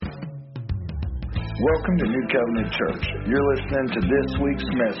Welcome to New Covenant Church. You're listening to this week's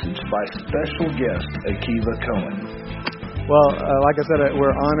message by special guest Akiva Cohen. Well, like I said,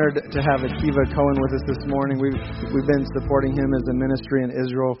 we're honored to have Akiva Cohen with us this morning. We've been supporting him as a ministry in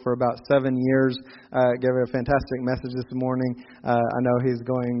Israel for about 7 years. Gave a fantastic message this morning. I know he's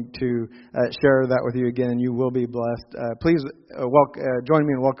going to share that with you again, and you will be blessed. Please join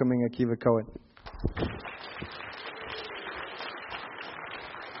me in welcoming Akiva Cohen.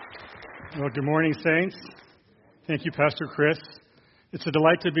 Well, good morning, saints. Thank you, Pastor Chris. It's a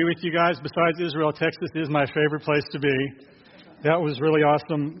delight to be with you guys. Besides Israel, Texas is my favorite place to be. That was really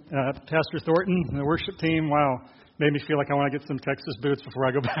awesome. Pastor Thornton and the worship team, wow, made me feel like I want to get some Texas boots before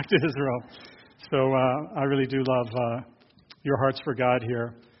I go back to Israel. So I really do love your hearts for God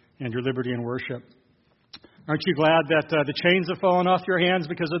here and your liberty in worship. Aren't you glad that the chains have fallen off your hands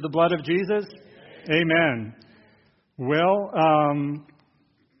because of the blood of Jesus? Amen. Well,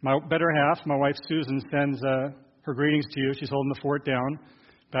 my better half, my wife Susan, sends her greetings to you. She's holding the fort down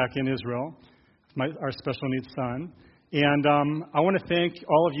back in Israel, our special needs son. And I want to thank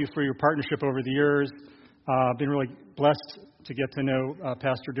all of you for your partnership over the years. I've been really blessed to get to know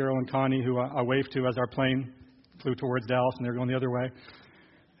Pastor Daryl and Connie, who I waved to as our plane flew towards Dallas, and they're going the other way. I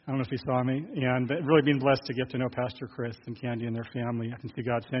don't know if you saw me. And really been blessed to get to know Pastor Chris and Candy and their family. I can see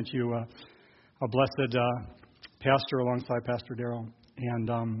God sent you a blessed pastor alongside Pastor Daryl. And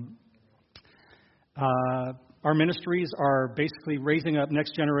our ministries are basically raising up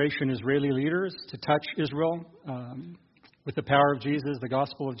next generation Israeli leaders to touch Israel with the power of Jesus, the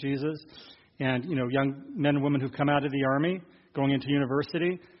gospel of Jesus, and young men and women who've come out of the army going into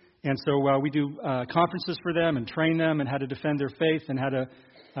university. And so we do conferences for them and train them and how to defend their faith and how to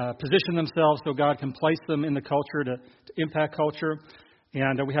position themselves so God can place them in the culture to impact culture.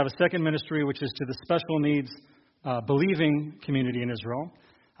 And we have a second ministry, which is to the special needs believing community in Israel.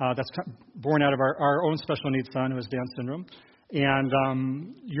 That's born out of our own special needs son who has Down syndrome. And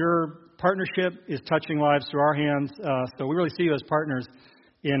your partnership is touching lives through our hands. So we really see you as partners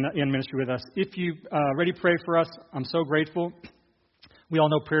in ministry with us. If you already pray for us, I'm so grateful. We all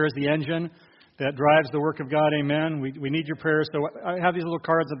know prayer is the engine that drives the work of God. Amen. We need your prayers. So I have these little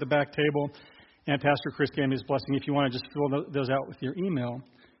cards at the back table. And Pastor Chris gave me his blessing. If you want to just fill those out with your email,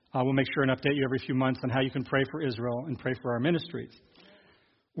 we'll make sure and update you every few months on how you can pray for Israel and pray for our ministries.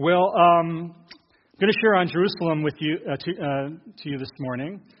 Well, I'm going to share on Jerusalem with you to you this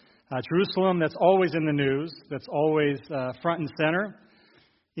morning. Jerusalem, that's always in the news, that's always front and center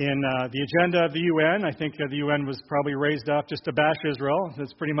in the agenda of the UN. I think the UN was probably raised up just to bash Israel.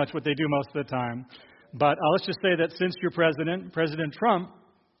 That's pretty much what they do most of the time. But let's just say that since your president, President Trump,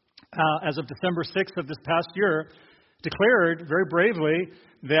 as of December 6th of this past year, declared very bravely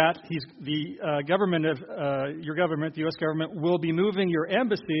that the government of your government, the U.S. government, will be moving your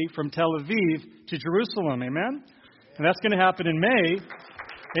embassy from Tel Aviv to Jerusalem. Amen? And that's going to happen in May.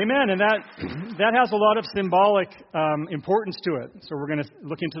 Amen. And that has a lot of symbolic importance to it. So we're going to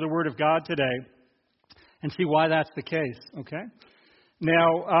look into the Word of God today and see why that's the case. Okay?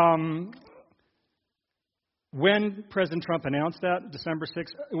 Now, when President Trump announced that, December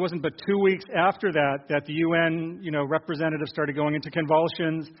 6th, it wasn't but 2 weeks after that the UN, representatives started going into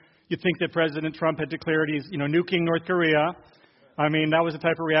convulsions. You'd think that President Trump had declared he's, nuking North Korea. I mean, that was the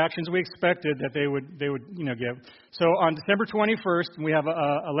type of reactions we expected that they would give. So on December 21st, and we have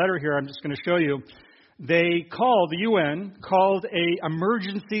a letter here I'm just going to show you, the UN called a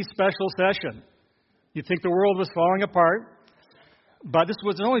emergency special session. You'd think the world was falling apart, but this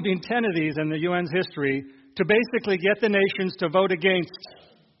was only been 10 of these in the UN's history, to basically get the nations to vote against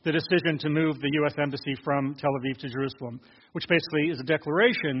the decision to move the U.S. Embassy from Tel Aviv to Jerusalem, which basically is a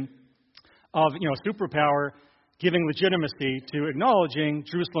declaration of, a superpower giving legitimacy to acknowledging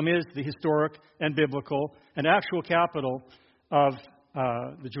Jerusalem is the historic and biblical and actual capital of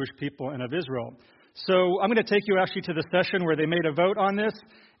the Jewish people and of Israel. So I'm going to take you actually to the session where they made a vote on this,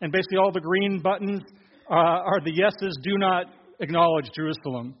 and basically all the green buttons are the yeses, do not acknowledge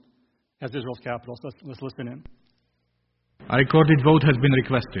Jerusalem as Israel's capital. So let's listen in. A recorded vote has been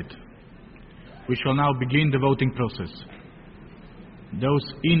requested. We shall now begin the voting process.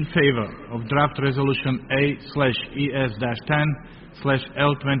 Those in favor of draft resolution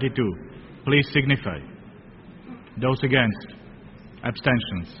A/ES-10/L22, please signify. Those against,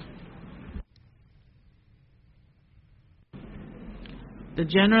 abstentions. The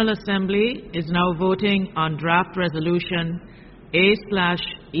General Assembly is now voting on draft resolution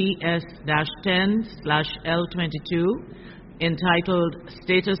A/ES-10/L22 entitled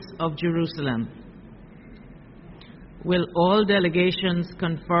Status of Jerusalem. Will all delegations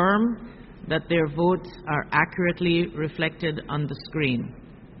confirm that their votes are accurately reflected on the screen?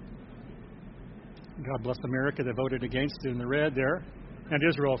 God bless America that voted against it in the red there. And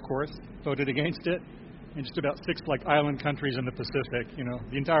Israel, of course, voted against it. And just about 6 island countries in the Pacific,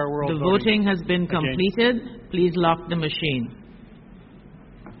 the entire world. The voting has been completed. Please lock the machine.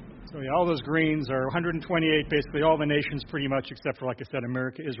 So all those greens are 128, basically all the nations pretty much, except for, like I said,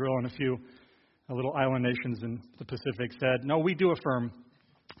 America, Israel, and a few little island nations in the Pacific said, no, we do affirm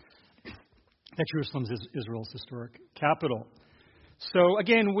that Jerusalem is Israel's historic capital. So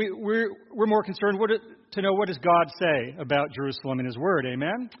again, we're more concerned to know what does God say about Jerusalem in His Word,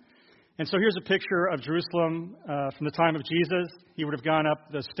 amen? And so here's a picture of Jerusalem from the time of Jesus. He would have gone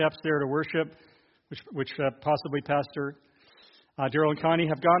up the steps there to worship, which possibly Pastor Daryl and Connie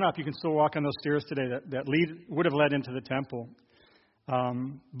have gone up. You can still walk on those stairs today that would have led into the temple.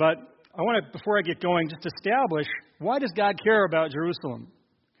 But I want to, before I get going, just establish, why does God care about Jerusalem?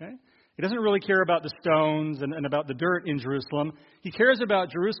 Okay? He doesn't really care about the stones and about the dirt in Jerusalem. He cares about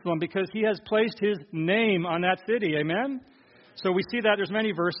Jerusalem because He has placed His name on that city. Amen? So we see that there's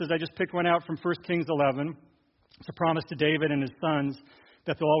many verses. I just picked one out from 1 Kings 11. It's a promise to David and his sons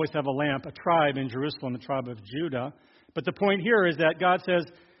that they'll always have a tribe in Jerusalem, the tribe of Judah. But the point here is that God says,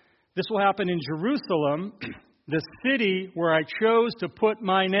 this will happen in Jerusalem, the city where I chose to put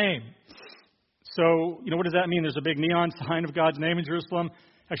my name. So, what does that mean? There's a big neon sign of God's name in Jerusalem.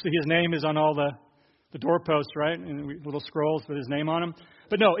 Actually, His name is on all the doorposts, right? And little scrolls with His name on them.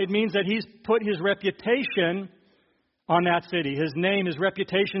 But no, it means that He's put His reputation on that city. His name, His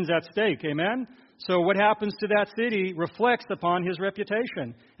reputation's at stake. Amen? So what happens to that city reflects upon His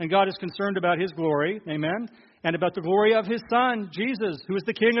reputation. And God is concerned about His glory. Amen? And about the glory of His Son, Jesus, who is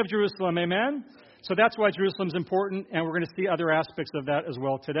the King of Jerusalem. Amen? So that's why Jerusalem's important, and we're going to see other aspects of that as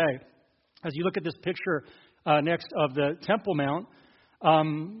well today. As you look at this picture next of the Temple Mount,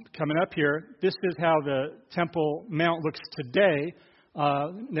 coming up here, this is how the Temple Mount looks today.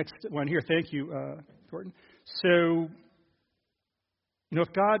 Next one here. Thank you, Gordon. So,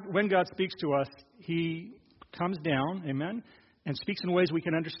 when God speaks to us, He comes down, amen, and speaks in ways we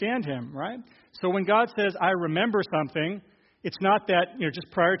can understand Him, right? So when God says, I remember something, it's not that,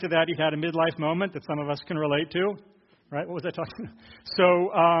 just prior to that He had a midlife moment that some of us can relate to, right? What was I talking about? So,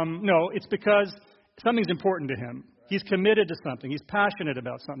 no, it's because something's important to Him. He's committed to something. He's passionate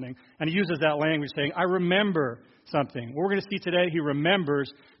about something. And He uses that language saying, I remember something. What we're going to see today, He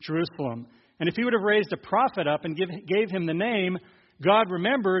remembers Jerusalem. And if He would have raised a prophet up and gave him the name, God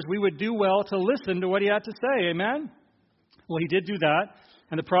remembers, we would do well to listen to what He had to say. Amen? Well, He did do that.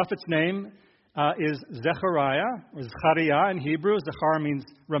 And the prophet's name is Zechariah, or Zechariah in Hebrew. Zechar means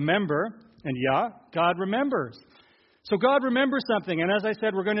remember, and Yah, God remembers. So God remembers something. And as I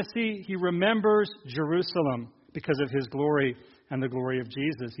said, we're going to see He remembers Jerusalem because of His glory and the glory of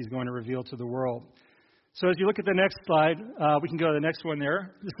Jesus He's going to reveal to the world. So as you look at the next slide, we can go to the next one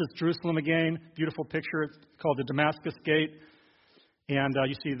there. This is Jerusalem again. Beautiful picture. It's called the Damascus Gate. And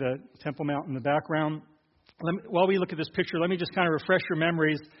you see the Temple Mount in the background. While we look at this picture, let me just kind of refresh your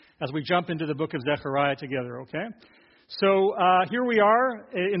memories as we jump into the book of Zechariah together, okay? So here we are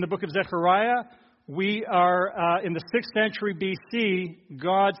in the book of Zechariah. We are in the 6th century BC.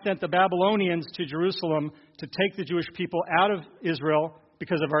 God sent the Babylonians to Jerusalem to take the Jewish people out of Israel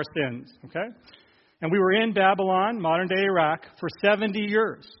because of our sins, okay? And we were in Babylon, modern-day Iraq, for 70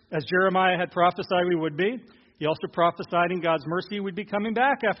 years, as Jeremiah had prophesied we would be. He also prophesied in God's mercy we'd be coming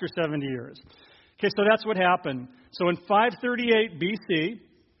back after 70 years. Okay, so that's what happened. So in 538 BC,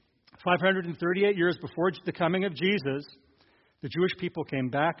 538 years before the coming of Jesus, the Jewish people came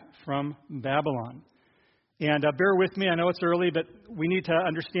back from Babylon. And bear with me, I know it's early, but we need to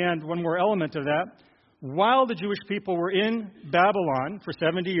understand one more element of that. While the Jewish people were in Babylon for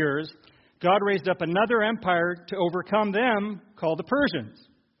 70 years, God raised up another empire to overcome them called the Persians.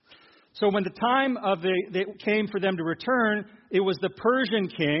 So when the time they came for them to return, it was the Persian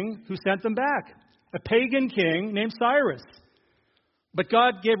king who sent them back, a pagan king named Cyrus. But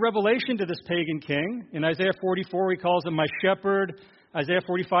God gave revelation to this pagan king. In Isaiah 44, He calls him my shepherd. Isaiah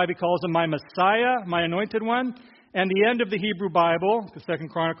 45, He calls him my Messiah, my anointed one. And the end of the Hebrew Bible, the 2nd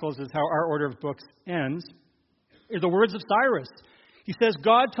Chronicles is how our order of books ends, is the words of Cyrus. He says,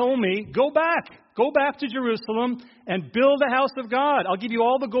 God told me, go back to Jerusalem and build a house of God. I'll give you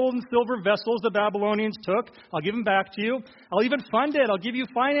all the gold and silver vessels the Babylonians took. I'll give them back to you. I'll even fund it. I'll give you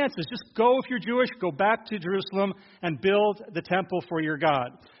finances. Just go, if you're Jewish, go back to Jerusalem and build the temple for your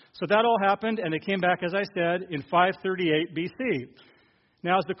God. So that all happened, and they came back, as I said, in 538 BC.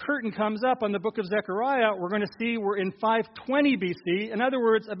 Now, as the curtain comes up on the book of Zechariah, we're going to see we're in 520 BC. In other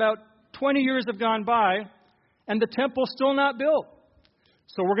words, about 20 years have gone by, and the temple's still not built.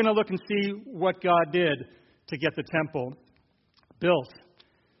 So we're going to look and see what God did to get the temple built.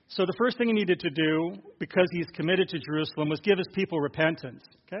 So the first thing he needed to do, because he's committed to Jerusalem, was give his people repentance.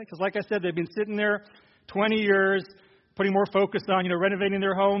 Okay? Because like I said, they've been sitting there 20 years, putting more focus on, renovating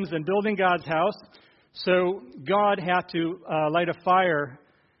their homes and building God's house. So God had to light a fire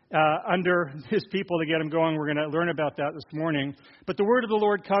under his people to get them going. We're going to learn about that this morning. But the word of the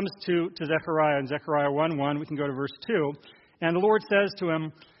Lord comes to Zechariah in Zechariah 1:1. We can go to verse 2. And the Lord says to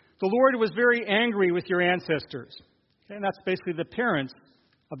him, "The Lord was very angry with your ancestors." Okay, and that's basically the parents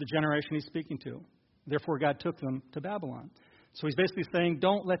of the generation he's speaking to. Therefore, God took them to Babylon. So he's basically saying,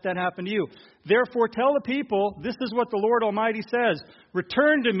 don't let that happen to you. Therefore, tell the people, this is what the Lord Almighty says.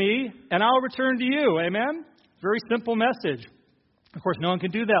 Return to me, and I'll return to you. Amen? Very simple message. Of course, no one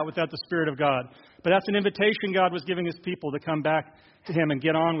can do that without the Spirit of God. But that's an invitation God was giving his people to come back to him and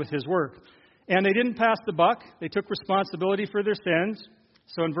get on with his work. And they didn't pass the buck. They took responsibility for their sins.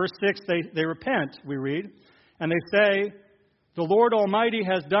 So in verse 6, they repent, we read. And they say, the Lord Almighty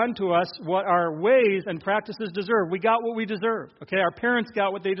has done to us what our ways and practices deserve. We got what we deserved. Okay, our parents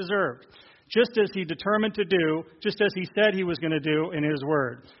got what they deserved. Just as he determined to do, just as he said he was going to do in his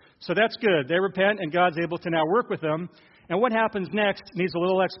word. So that's good. They repent, and God's able to now work with them. And what happens next needs a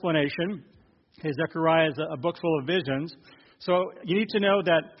little explanation. Okay, Zechariah is a book full of visions. So you need to know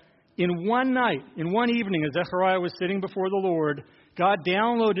that in one night, in one evening, as Zechariah was sitting before the Lord, God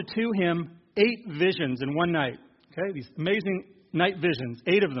downloaded to him 8 visions in one night. Okay, these amazing night visions,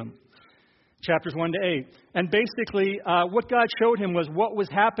 8 of them, chapters 1 to 8. And basically, what God showed him was what was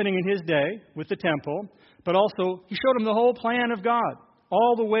happening in his day with the temple, but also he showed him the whole plan of God,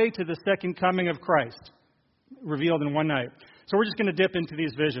 all the way to the second coming of Christ, revealed in one night. So we're just going to dip into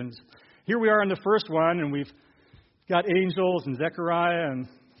these visions. Here we are in the first one, and we've got angels and Zechariah and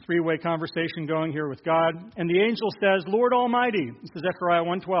three-way conversation going here with God. And the angel says, Lord Almighty, this is Zechariah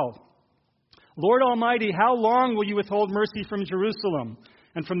 1:12. Lord Almighty, how long will you withhold mercy from Jerusalem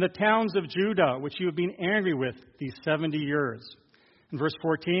and from the towns of Judah, which you have been angry with these 70 years? In verse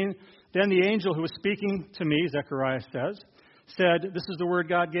 14, then the angel who was speaking to me, Zechariah said, this is the word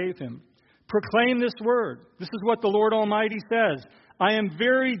God gave him. Proclaim this word. This is what the Lord Almighty says. I am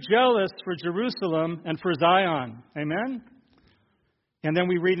very jealous for Jerusalem and for Zion. Amen? And then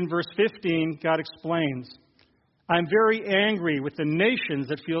we read in verse 15, God explains, I'm very angry with the nations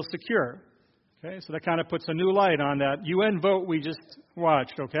that feel secure. Okay, so that kind of puts a new light on that UN vote we just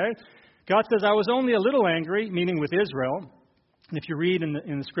watched, okay? God says, I was only a little angry, meaning with Israel. And if you read in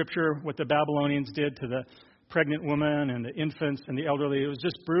the scripture what the Babylonians did to the pregnant woman and the infants and the elderly, it was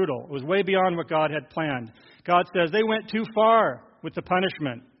just brutal. It was way beyond what God had planned. God says, they went too far with the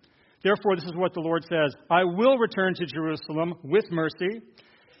punishment. Therefore, this is what the Lord says, I will return to Jerusalem with mercy,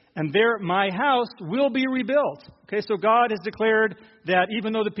 and there my house will be rebuilt. Okay, so God has declared that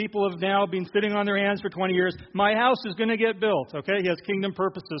even though the people have now been sitting on their hands for 20 years, my house is going to get built. Okay, he has kingdom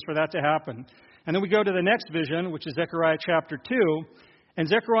purposes for that to happen. And then we go to the next vision, which is Zechariah chapter 2. And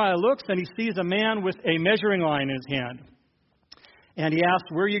Zechariah looks and he sees a man with a measuring line in his hand. And he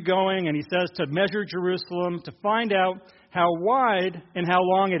asks, where are you going? And he says to measure Jerusalem to find out how wide and how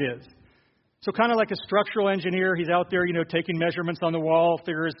long it is. So kind of like a structural engineer, he's out there, taking measurements on the wall,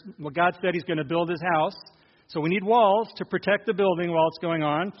 figures, well, God said he's going to build his house. So we need walls to protect the building while it's going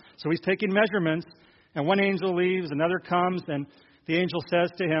on. So he's taking measurements, and one angel leaves, another comes, and the angel says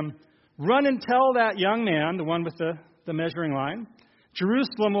to him, run and tell that young man, the one with the measuring line,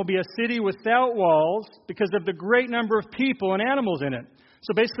 Jerusalem will be a city without walls because of the great number of people and animals in it.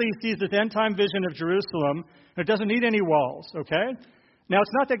 So basically he sees this end-time vision of Jerusalem, and it doesn't need any walls, okay? Now,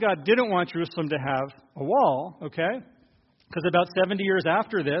 it's not that God didn't want Jerusalem to have a wall, okay? Because about 70 years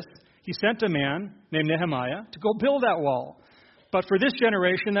after this, he sent a man named Nehemiah to go build that wall. But for this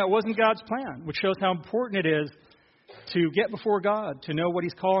generation, that wasn't God's plan, which shows how important it is to get before God, to know what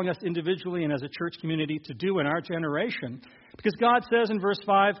he's calling us individually and as a church community to do in our generation. Because God says in verse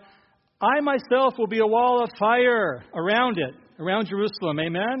 5, I myself will be a wall of fire around it, around Jerusalem.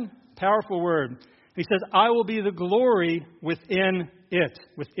 Amen? Powerful word. He says, I will be the glory within it,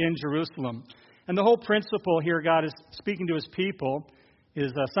 within Jerusalem. And the whole principle here God is speaking to his people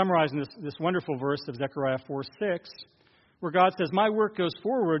is summarized in this wonderful verse of Zechariah 4:6, where God says, my work goes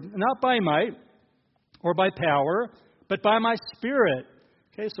forward not by might or by power, but by my spirit.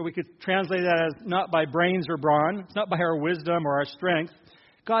 Okay, so we could translate that as not by brains or brawn. It's not by our wisdom or our strength.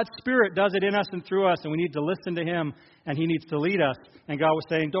 God's Spirit does it in us and through us, and we need to listen to him, and he needs to lead us. And God was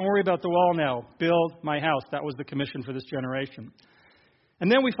saying, don't worry about the wall now. Build my house. That was the commission for this generation.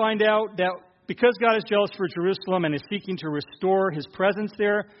 And then we find out that because God is jealous for Jerusalem and is seeking to restore his presence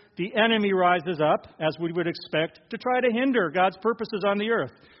there, the enemy rises up, as we would expect, to try to hinder God's purposes on the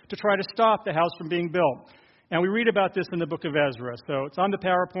earth, to try to stop the house from being built. And we read about this in the book of Ezra. So it's on the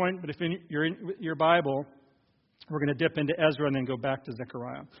PowerPoint, but if you're in your Bible, we're going to dip into Ezra and then go back to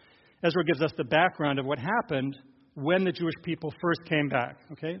Zechariah. Ezra gives us the background of what happened when the Jewish people first came back.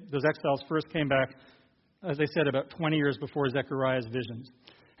 Okay, those exiles first came back, as I said, about 20 years before Zechariah's visions.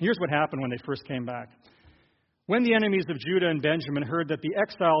 And here's what happened when they first came back. When the enemies of Judah and Benjamin heard that the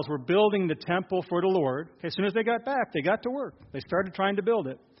exiles were building the temple for the Lord, okay, as soon as they got back, they got to work. They started trying to build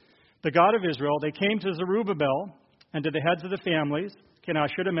it. The God of Israel, they came to Zerubbabel and to the heads of the families. Okay, now I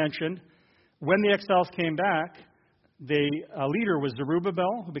should have mentioned, when the exiles came back, the leader was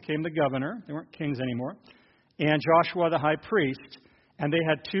Zerubbabel, who became the governor. They weren't kings anymore. And Joshua the high priest. And they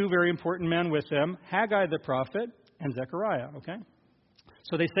had two very important men with them, Haggai the prophet and Zechariah. Okay?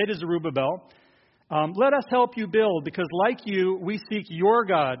 So they say to Zerubbabel, let us help you build, because like you, we seek your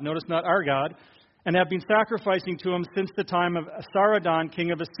God, notice not our God, and have been sacrificing to him since the time of Esarhaddon, king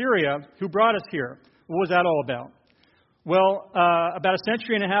of Assyria, who brought us here. What was that all about? Well, about a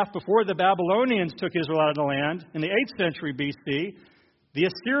century and a half before the Babylonians took Israel out of the land, in the 8th century BC, the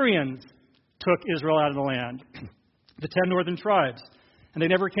Assyrians took Israel out of the land, the 10 northern tribes. And they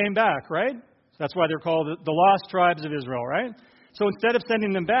never came back, right? That's why they're called the lost tribes of Israel, right? So instead of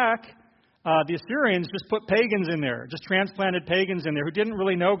sending them back, the Assyrians just put pagans in there, just transplanted pagans in there who didn't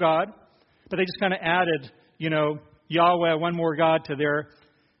really know God, but they just kind of added, Yahweh, one more God to their,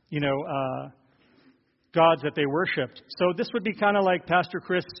 gods that they worshipped. So this would be kind of like Pastor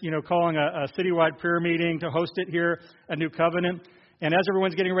Chris, calling a citywide prayer meeting to host it here at New Covenant. And as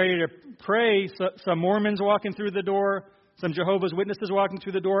everyone's getting ready to pray, some Mormons walking through the door, some Jehovah's Witnesses walking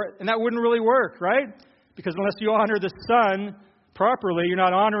through the door, and that wouldn't really work, right? Because unless you honor the Son properly, you're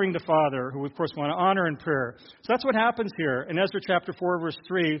not honoring the Father, who we, of course, want to honor in prayer. So that's what happens here. In Ezra chapter 4, verse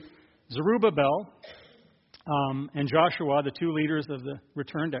 3, Zerubbabel and Joshua, the two leaders of the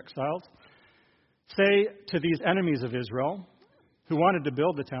returned exiles, say to these enemies of Israel, who wanted to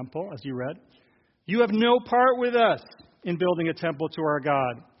build the temple, as you read, you have no part with us in building a temple to our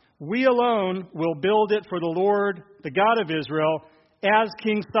God. We alone will build it for the Lord, the God of Israel, as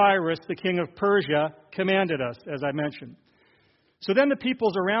King Cyrus, the king of Persia, commanded us, as I mentioned. So then the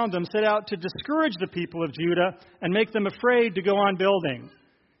peoples around them set out to discourage the people of Judah and make them afraid to go on building.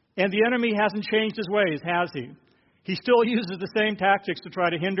 And the enemy hasn't changed his ways, has he? He still uses the same tactics to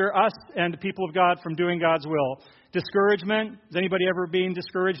try to hinder us and the people of God from doing God's will. Discouragement. Has anybody ever been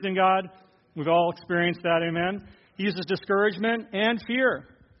discouraged in God? We've all experienced that, amen? He uses discouragement and fear.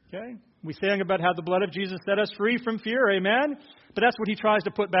 Okay? We sang about how the blood of Jesus set us free from fear, amen? But that's what he tries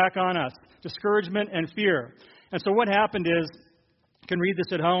to put back on us. Discouragement and fear. And so what happened is, you can read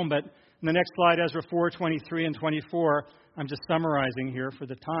this at home, but in the next slide, Ezra 4, 23 and 24, I'm just summarizing here for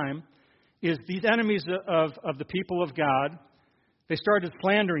the time, is these enemies of the people of God, they started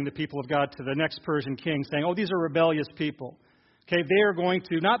slandering the people of God to the next Persian king, saying, these are rebellious people. Okay, they are going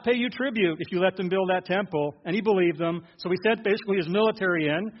to not pay you tribute if you let them build that temple. And he believed them. So he sent basically his military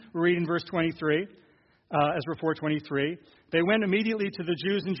in. We're reading verse 23, Ezra 4:23. They went immediately to the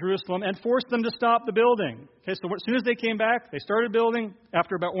Jews in Jerusalem and forced them to stop the building. Okay, so as soon as they came back, they started building.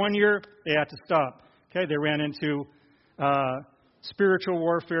 After about 1 year, they had to stop. Okay, they ran into spiritual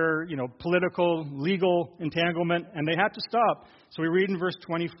warfare, political, legal entanglement, and they had to stop. So we read in verse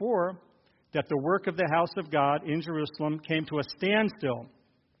 24 that the work of the house of God in Jerusalem came to a standstill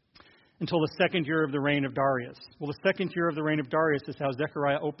until the second year of the reign of Darius. Well, the second year of the reign of Darius is how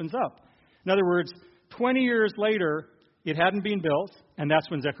Zechariah opens up. In other words, 20 years later, it hadn't been built, and that's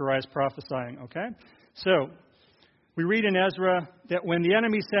when Zechariah is prophesying, okay? So, we read in Ezra that when the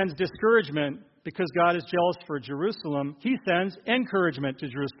enemy sends discouragement because God is jealous for Jerusalem, he sends encouragement to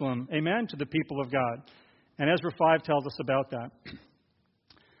Jerusalem, amen, to the people of God. And Ezra 5 tells us about that.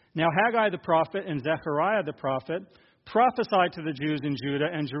 Now Haggai the prophet and Zechariah the prophet prophesied to the Jews in Judah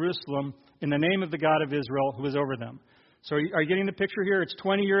and Jerusalem in the name of the God of Israel who is over them. So are you getting the picture here? It's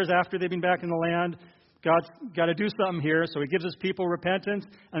 20 years after they've been back in the land. God's got to do something here. So he gives his people repentance,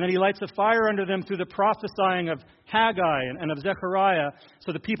 and then he lights a fire under them through the prophesying of Haggai and of Zechariah.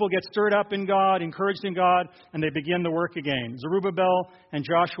 So the people get stirred up in God, encouraged in God, and they begin the work again. Zerubbabel and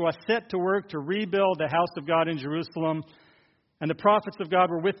Joshua set to work to rebuild the house of God in Jerusalem. And the prophets of God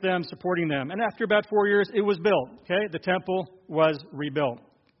were with them, supporting them. And after about 4 years, it was built. Okay, the temple was rebuilt.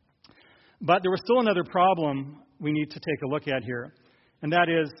 But there was still another problem we need to take a look at here, and that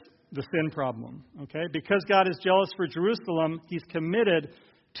is the sin problem. Okay, because God is jealous for Jerusalem, he's committed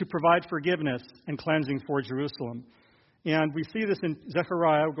to provide forgiveness and cleansing for Jerusalem. And we see this in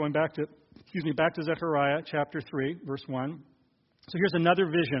Zechariah, going back to Zechariah chapter 3, verse 1. So here's another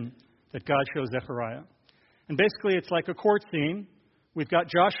vision that God shows Zechariah. And basically, it's like a court scene. We've got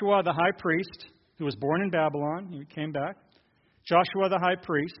Joshua, the high priest, who was born in Babylon. He came back. Joshua, the high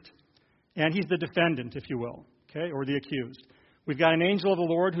priest. And he's the defendant, if you will, okay, or the accused. We've got an angel of the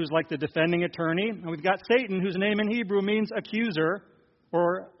Lord who's like the defending attorney. And we've got Satan, whose name in Hebrew means accuser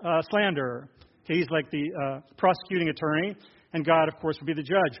or slanderer. Okay, he's like the prosecuting attorney. And God, of course, would be the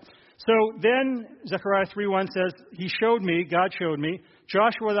judge. So then Zechariah 3:1 says, God showed me,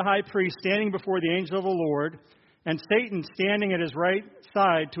 Joshua the high priest standing before the angel of the Lord, and Satan standing at his right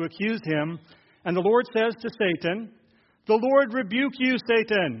side to accuse him. And the Lord says to Satan, "The Lord rebuke you,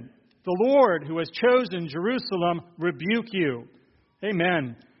 Satan. The Lord who has chosen Jerusalem rebuke you."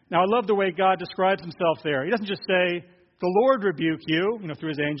 Amen. Now, I love the way God describes himself there. He doesn't just say, "The Lord rebuke you," through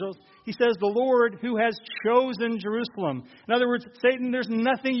his angels. He says, "The Lord who has chosen Jerusalem." In other words, Satan, there's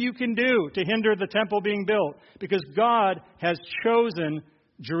nothing you can do to hinder the temple being built because God has chosen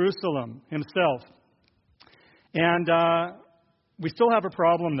Jerusalem himself. And we still have a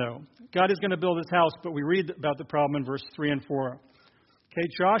problem, though. God is going to build his house, but we read about the problem in verse 3 and 4. Okay,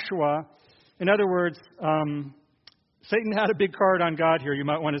 Joshua, in other words, Satan had a big card on God here, you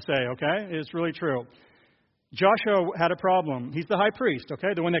might want to say, okay? It's really true. Joshua had a problem. He's the high priest,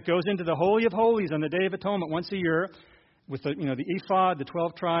 okay? The one that goes into the Holy of Holies on the Day of Atonement once a year with the ephod, the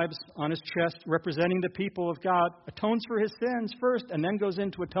 12 tribes on his chest representing the people of God, atones for his sins first and then goes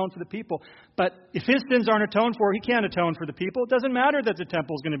in to atone for the people. But if his sins aren't atoned for, he can't atone for the people. It doesn't matter that the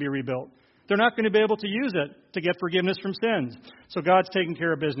temple is going to be rebuilt. They're not going to be able to use it to get forgiveness from sins. So God's taking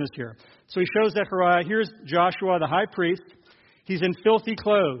care of business here. So he shows Zechariah, here's Joshua, the high priest. He's in filthy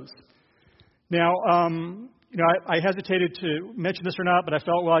clothes. Now, I hesitated to mention this or not, but I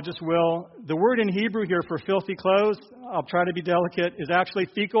felt, well, I just will. The word in Hebrew here for filthy clothes, I'll try to be delicate, is actually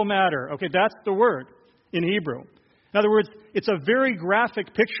fecal matter. Okay, that's the word in Hebrew. In other words, it's a very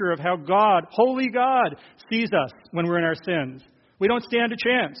graphic picture of how God, holy God, sees us when we're in our sins. We don't stand a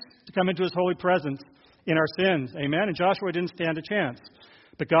chance to come into his holy presence in our sins. Amen? And Joshua didn't stand a chance.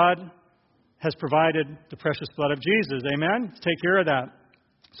 But God has provided the precious blood of Jesus. Amen? Take care of that.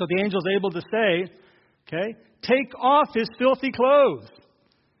 So the angel's able to say, okay, take off his filthy clothes.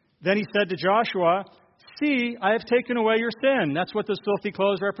 Then he said to Joshua, "See, I have taken away your sin." That's what those filthy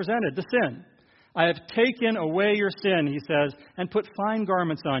clothes represented, the sin. "I have taken away your sin," he says, "and put fine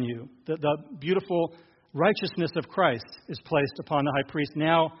garments on you." The beautiful righteousness of Christ is placed upon the high priest.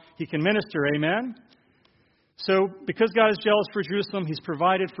 Now he can minister. Amen? So because God is jealous for Jerusalem, he's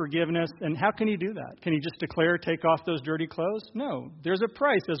provided forgiveness. And how can he do that? Can he just declare, take off those dirty clothes? No. There's a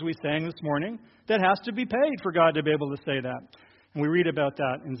price, as we sang this morning, that has to be paid for God to be able to say that. And we read about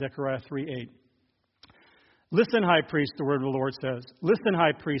that in Zechariah 3:8. "Listen, high priest," the word of the Lord says. "Listen,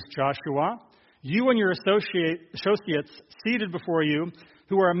 high priest Joshua, you and your associates seated before you,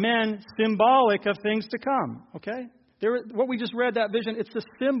 who are men symbolic of things to come." Okay? What we just read, that vision, it's a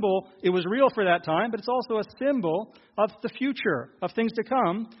symbol. It was real for that time, but it's also a symbol of the future, of things to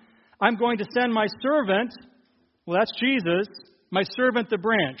come. "I'm going to send my servant," well, that's Jesus, "my servant the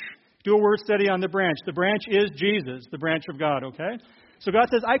branch." Do a word study on the branch. The branch is Jesus, the branch of God, okay? So God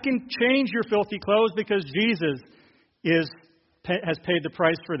says, I can change your filthy clothes because Jesus has paid the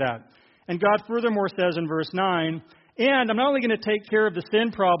price for that. And God furthermore says in verse 9, "And I'm not only going to take care of the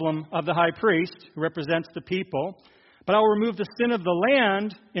sin problem of the high priest, who represents the people, but I will remove the sin of the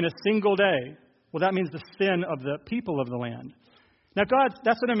land in a single day." Well, that means the sin of the people of the land. Now, God,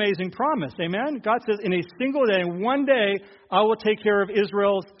 that's an amazing promise. Amen? God says, in a single day, in one day, I will take care of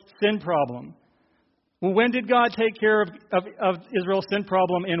Israel's sin problem. Well, when did God take care of Israel's sin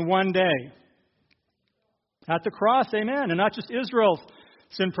problem in one day? At the cross, amen. And not just Israel's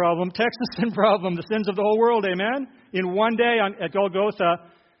sin problem, Texas sin problem, the sins of the whole world, amen. In one day at Golgotha,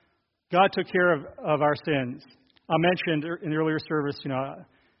 God took care of our sins. I mentioned in the earlier service, I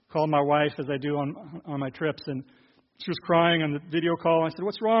called my wife, as I do on my trips, and she was crying on the video call. I said,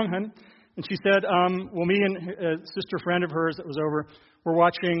 "What's wrong, hon?" And she said, well, me and a sister friend of hers that was over were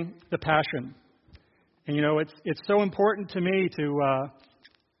watching The Passion. And, it's so important to me to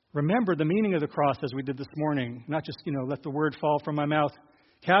remember the meaning of the cross as we did this morning, not just, let the word fall from my mouth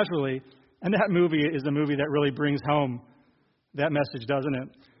casually. And that movie is the movie that really brings home that message, doesn't it?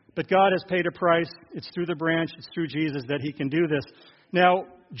 But God has paid a price. It's through the branch. It's through Jesus that he can do this. Now,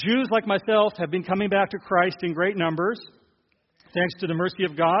 Jews like myself have been coming back to Christ in great numbers, thanks to the mercy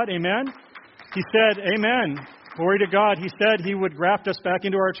of God. Amen? He said, amen. Glory to God. He said he would graft us back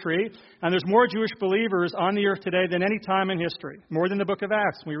into our tree. And there's more Jewish believers on the earth today than any time in history. More than the book of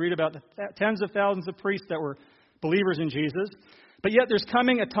Acts. We read about the tens of thousands of priests that were believers in Jesus. But yet there's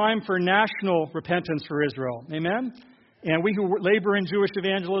coming a time for national repentance for Israel. Amen? And we who labor in Jewish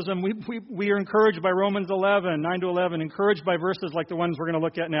evangelism, we are encouraged by Romans 11, 9 to 11, encouraged by verses like the ones we're going to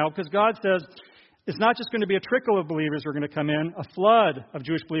look at now. Because God says, it's not just going to be a trickle of believers who are going to come in. A flood of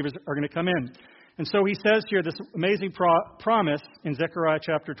Jewish believers are going to come in. And so he says here this amazing promise in Zechariah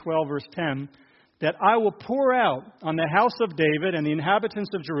chapter 12, verse 10, that I will pour out on the house of David and the inhabitants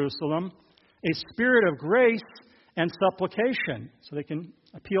of Jerusalem a spirit of grace and supplication, so they can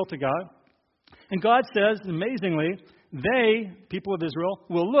appeal to God. And God says, amazingly, they, people of Israel,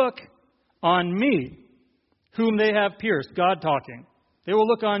 will look on me, whom they have pierced. God talking. They will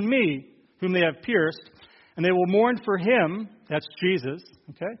look on me, whom they have pierced, and they will mourn for him, that's Jesus,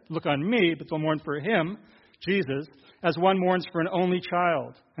 okay? Look on me, but they'll mourn for him, Jesus, as one mourns for an only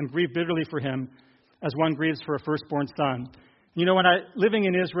child, and grieve bitterly for him, as one grieves for a firstborn son. You know, living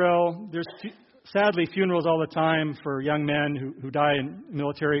in Israel, there's sadly funerals all the time for young men who die in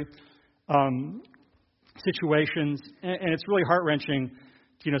military situations, and it's really heart-wrenching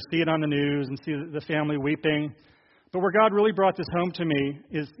to, see it on the news and see the family weeping. But where God really brought this home to me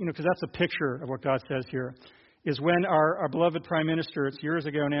is, because that's a picture of what God says here, is when our beloved Prime Minister, it's years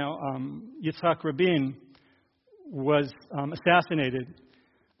ago now, Yitzhak Rabin, was assassinated.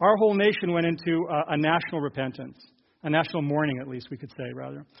 Our whole nation went into a national repentance, a national mourning, at least we could say,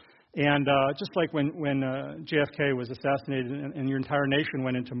 rather. And just like when JFK was assassinated and your entire nation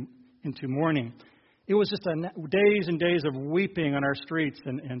went into mourning, it was just days and days of weeping on our streets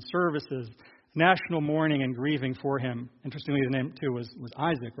and services, national mourning and grieving for him. Interestingly, the name, too, was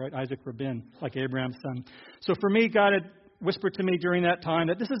Isaac, right? Isaac Rabin, like Abraham's son. So for me, God had whispered to me during that time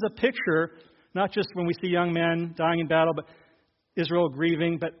that this is a picture, not just when we see young men dying in battle, but Israel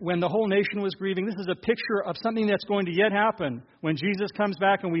grieving, but when the whole nation was grieving, this is a picture of something that's going to yet happen. When Jesus comes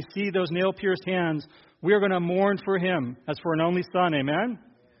back and we see those nail-pierced hands, we are going to mourn for him as for an only son. Amen?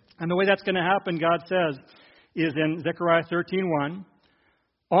 And the way that's going to happen, God says, is in Zechariah 13:1.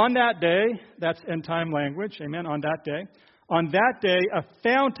 On that day, that's end-time language, amen, on that day, a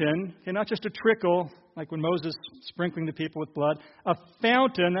fountain, okay, not just a trickle, like when Moses sprinkling the people with blood, a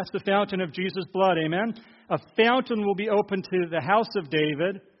fountain, that's the fountain of Jesus' blood, amen? A fountain will be opened to the house of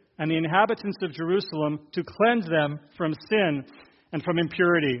David and the inhabitants of Jerusalem to cleanse them from sin and from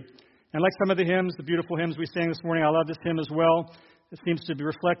impurity. And like some of the hymns, the beautiful hymns we sang this morning, I love this hymn as well. It seems to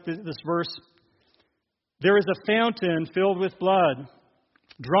reflect this verse. There is a fountain filled with blood,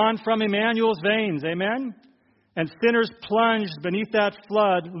 drawn from Emmanuel's veins, amen? And sinners plunged beneath that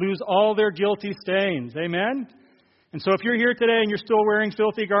flood lose all their guilty stains, amen? And so if you're here today and you're still wearing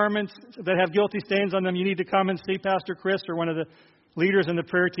filthy garments that have guilty stains on them, you need to come and see Pastor Chris or one of the leaders in the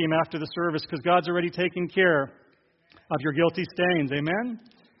prayer team after the service, because God's already taken care of your guilty stains, amen?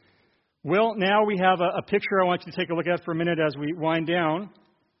 Well, now we have a picture I want you to take a look at for a minute as we wind down.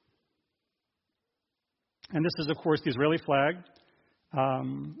 And this is, of course, the Israeli flag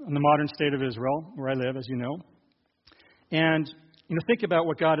in the modern state of Israel, where I live, as you know. And, think about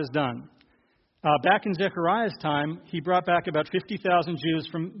what God has done. Back in Zechariah's time, he brought back about 50,000 Jews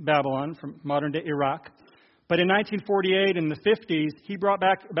from Babylon, from modern-day Iraq. But in 1948, in the 50s, he brought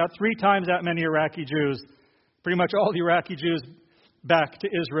back about 3 times that many Iraqi Jews, pretty much all the Iraqi Jews back to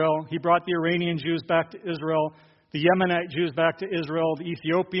Israel. He brought the Iranian Jews back to Israel, the Yemenite Jews back to Israel, the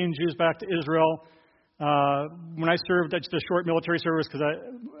Ethiopian Jews back to Israel. When I served, just a short military service because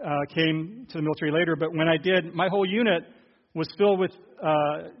I came to the military later, but when I did, my whole unit was filled with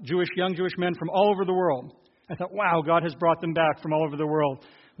young Jewish men from all over the world. I thought, wow, God has brought them back from all over the world.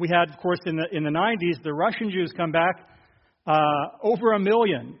 We had, of course, in the 90s, the Russian Jews come back over 1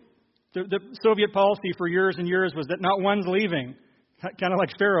 million. The Soviet policy for years and years was that not one's leaving, kind of like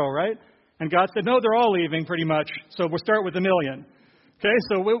Pharaoh, right? And God said, no, they're all leaving pretty much, so we'll start with 1 million. Okay,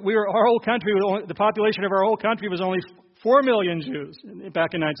 so our whole country, the population of our whole country was only 4 million Jews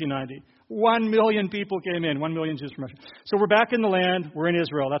back in 1990. 1 million people came in, 1 million Jews from Russia. So we're back in the land, we're in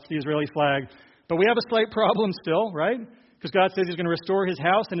Israel, that's the Israeli flag. But we have a slight problem still, right? Because God says he's going to restore his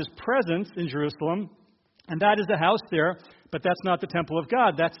house and his presence in Jerusalem. And that is the house there, but that's not the temple of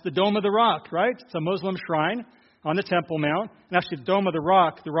God. That's the Dome of the Rock, right? It's a Muslim shrine on the Temple Mount. And actually, the Dome of the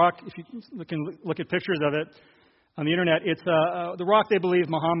Rock, if you can look at pictures of it on the internet, it's the rock they believe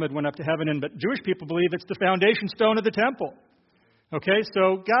Muhammad went up to heaven in, but Jewish people believe it's the foundation stone of the temple. Okay,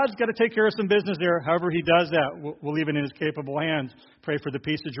 so God's got to take care of some business there. However he does that, we'll leave it in his capable hands. Pray for the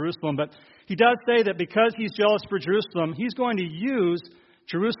peace of Jerusalem. But he does say that because he's jealous for Jerusalem, he's going to use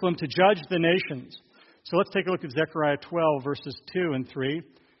Jerusalem to judge the nations. So let's take a look at Zechariah 12, verses 2 and 3.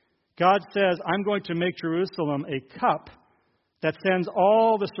 God says, I'm going to make Jerusalem a cup that sends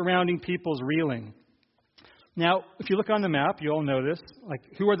all the surrounding peoples reeling. Now, if you look on the map, you all know this. Like,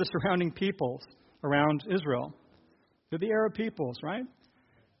 who are the surrounding peoples around Israel? They're the Arab peoples, right?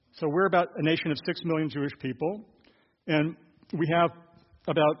 So we're about a nation of 6 million Jewish people, and we have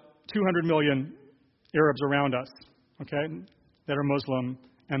about 200 million Arabs around us, okay, that are Muslim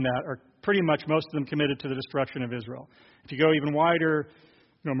and that are pretty much most of them committed to the destruction of Israel. If you go even wider,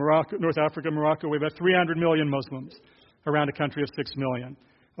 Morocco, North Africa, Morocco, we have about 300 million Muslims around a country of 6 million.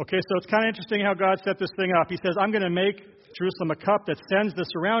 Okay, so it's kind of interesting how God set this thing up. He says, I'm going to make Jerusalem a cup that sends the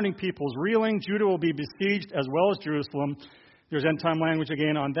surrounding peoples reeling. Judah will be besieged as well as Jerusalem. There's end time language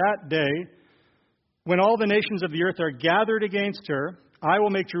again. On that day, when all the nations of the earth are gathered against her, I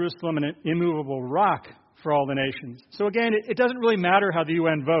will make Jerusalem an immovable rock for all the nations. So again, it doesn't really matter how the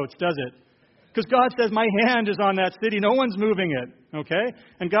UN votes, does it? Because God says, my hand is on that city. No one's moving it. Okay?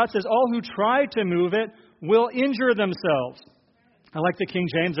 And God says, all who try to move it will injure themselves. I like the King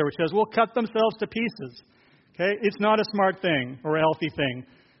James there, which says, will cut themselves to pieces. Okay? It's not a smart thing or a healthy thing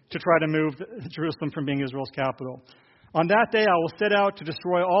to try to move Jerusalem from being Israel's capital. On that day, I will set out to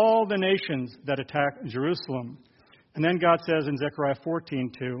destroy all the nations that attack Jerusalem. And then God says in Zechariah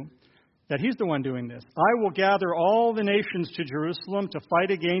 14:2 that He's the one doing this. I will gather all the nations to Jerusalem to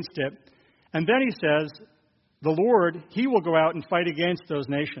fight against it. And then He says, the Lord, He will go out and fight against those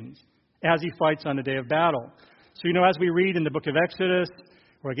nations as He fights on the day of battle. So, as we read in the book of Exodus,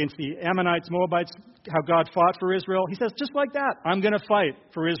 or against the Ammonites, Moabites, how God fought for Israel, He says, just like that, I'm going to fight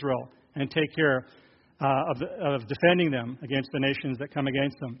for Israel and take care of defending them against the nations that come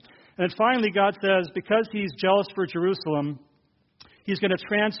against them. And then finally, God says, because He's jealous for Jerusalem, He's going to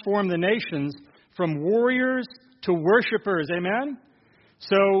transform the nations from warriors to worshipers. Amen?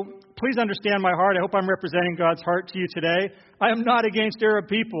 So please understand my heart. I hope I'm representing God's heart to you today. I am not against Arab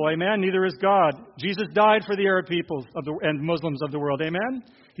people. Amen? Neither is God. Jesus died for the Arab peoples and Muslims of the world. Amen?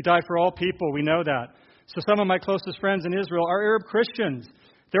 He died for all people. We know that. So some of my closest friends in Israel are Arab Christians.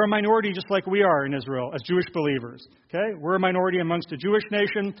 They're a minority just like we are in Israel as Jewish believers. Okay? We're a minority amongst a Jewish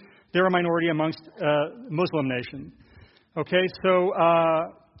nation. They're a minority amongst a Muslim nation. Okay? So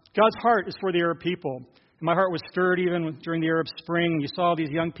God's heart is for the Arab people. And my heart was stirred even during the Arab Spring. You saw these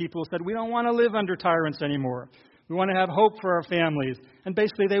young people who said, we don't want to live under tyrants anymore. We want to have hope for our families. And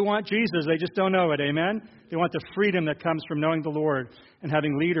basically they want Jesus. They just don't know it. Amen? They want the freedom that comes from knowing the Lord and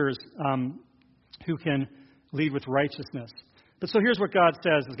having leaders who can lead with righteousness. But so here's what God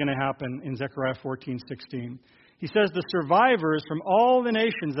says is going to happen in Zechariah 14:16. He says the survivors from all the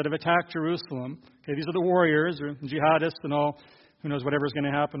nations that have attacked Jerusalem, okay, these are the warriors or jihadists and all, who knows whatever's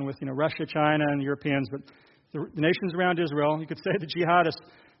going to happen with Russia, China, and Europeans, but the nations around Israel, you could say the jihadists,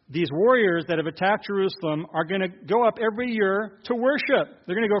 these warriors that have attacked Jerusalem are going to go up every year to worship.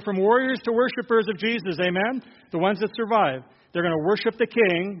 They're going to go from warriors to worshipers of Jesus, amen? The ones that survive. They're going to worship the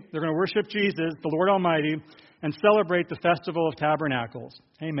King, they're going to worship Jesus, the Lord Almighty, and celebrate the Festival of Tabernacles.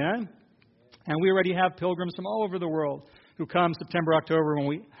 Amen? And we already have pilgrims from all over the world who come September, October when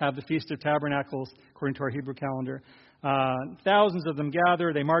we have the Feast of Tabernacles, according to our Hebrew calendar. Thousands of them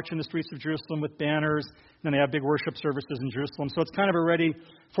gather. They march in the streets of Jerusalem with banners. And then they have big worship services in Jerusalem. So it's kind of already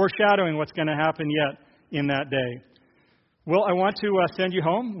foreshadowing what's going to happen yet in that day. Well, I want to send you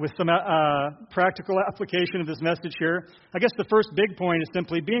home with some practical application of this message here. I guess the first big point is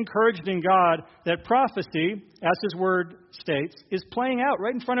simply be encouraged in God that prophecy, as His Word states, is playing out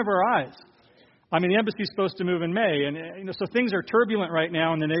right in front of our eyes. I mean, the embassy is supposed to move in May, and so things are turbulent right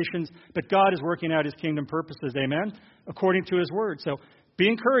now in the nations, but God is working out His kingdom purposes, amen, according to His Word. So be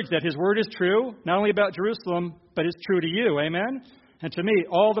encouraged that His Word is true, not only about Jerusalem, but it's true to you, amen? And to me,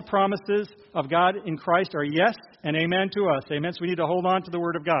 all the promises of God in Christ are yes and amen to us. Amen. So we need to hold on to the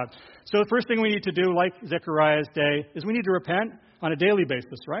Word of God. So the first thing we need to do, like Zechariah's day, is we need to repent on a daily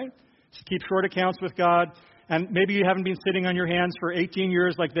basis, right? To keep short accounts with God. And maybe you haven't been sitting on your hands for 18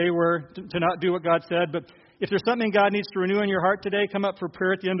 years like they were to not do what God said. But if there's something God needs to renew in your heart today, come up for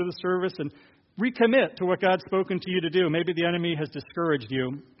prayer at the end of the service and recommit to what God's spoken to you to do. Maybe the enemy has discouraged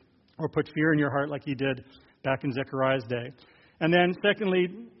you or put fear in your heart like he did back in Zechariah's day. And then secondly,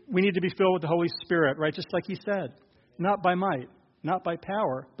 we need to be filled with the Holy Spirit, right? Just like he said, not by might, not by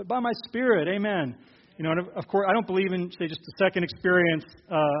power, but by my Spirit. Amen. And of course, I don't believe in, say, just a second experience,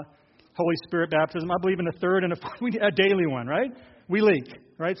 Holy Spirit baptism. I believe in a third and a daily one, right? We leak,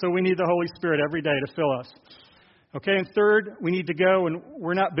 right? So we need the Holy Spirit every day to fill us. Okay, and third, we need to go, and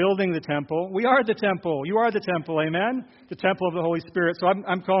we're not building the temple. We are the temple. You are the temple, amen? The temple of the Holy Spirit. So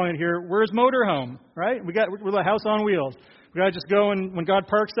I'm calling it here, where's motorhome, right? We're the house on wheels. We got to just go, and when God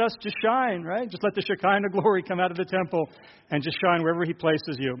parks us, just shine, right? Just let the Shekinah glory come out of the temple and just shine wherever He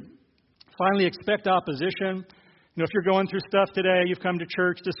places you. Finally, expect opposition. If you're going through stuff today, you've come to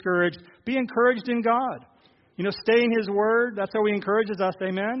church discouraged, be encouraged in God. Stay in His Word. That's how He encourages us,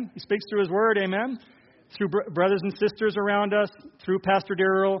 amen? He speaks through His Word, amen? Through brothers and sisters around us, through Pastor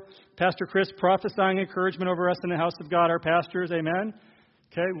Darrell, Pastor Chris prophesying encouragement over us in the house of God, our pastors, amen?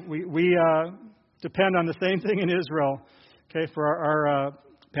 Okay, we depend on the same thing in Israel, okay, for our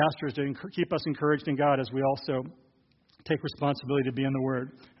pastors to keep us encouraged in God as we also take responsibility to be in the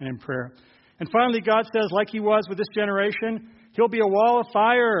Word and in prayer. And finally, God says, like He was with this generation, He'll be a wall of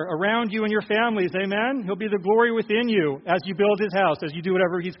fire around you and your families. Amen? He'll be the glory within you as you build His house, as you do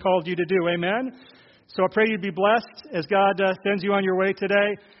whatever He's called you to do. Amen? So I pray you'd be blessed as God sends you on your way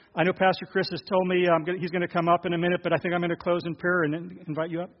today. I know Pastor Chris has told me he's going to come up in a minute, but I think I'm going to close in prayer and then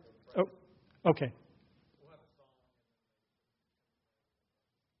invite you up. Oh, okay.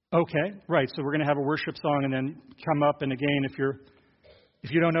 Okay, right. So we're going to have a worship song and then come up. And again, if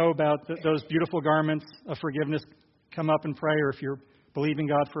you don't know about those beautiful garments of forgiveness, come up and pray. Or if you're believing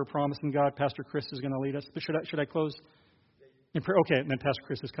God for a promise in God, Pastor Chris is going to lead us. But should I close in prayer? Okay, and then Pastor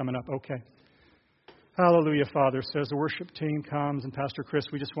Chris is coming up. Okay. Hallelujah, Father. So as the worship team comes and Pastor Chris,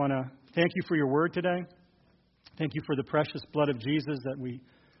 we just want to thank you for your word today. Thank you for the precious blood of Jesus that we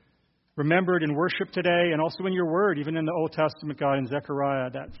remembered in worship today, and also in your word, even in the Old Testament, God, in Zechariah,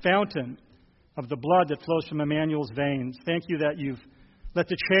 that fountain of the blood that flows from Emmanuel's veins. Thank you that you've let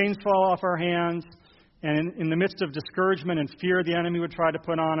the chains fall off our hands, and in the midst of discouragement and fear the enemy would try to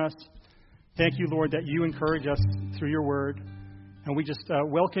put on us, thank you, Lord, that you encourage us through your word. And we just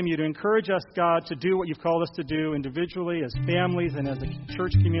welcome you to encourage us, God, to do what you've called us to do individually, as families, and as a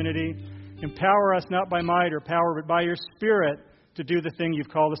church community. Empower us not by might or power, but by your Spirit to do the thing you've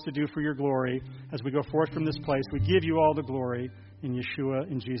called us to do for your glory. As we go forth from this place, we give you all the glory in Yeshua,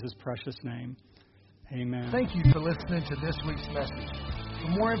 in Jesus' precious name. Amen. Thank you for listening to this week's message.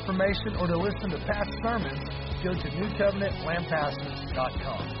 For more information or to listen to past sermons, go to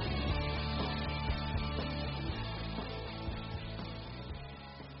newcovenantlampasas.com.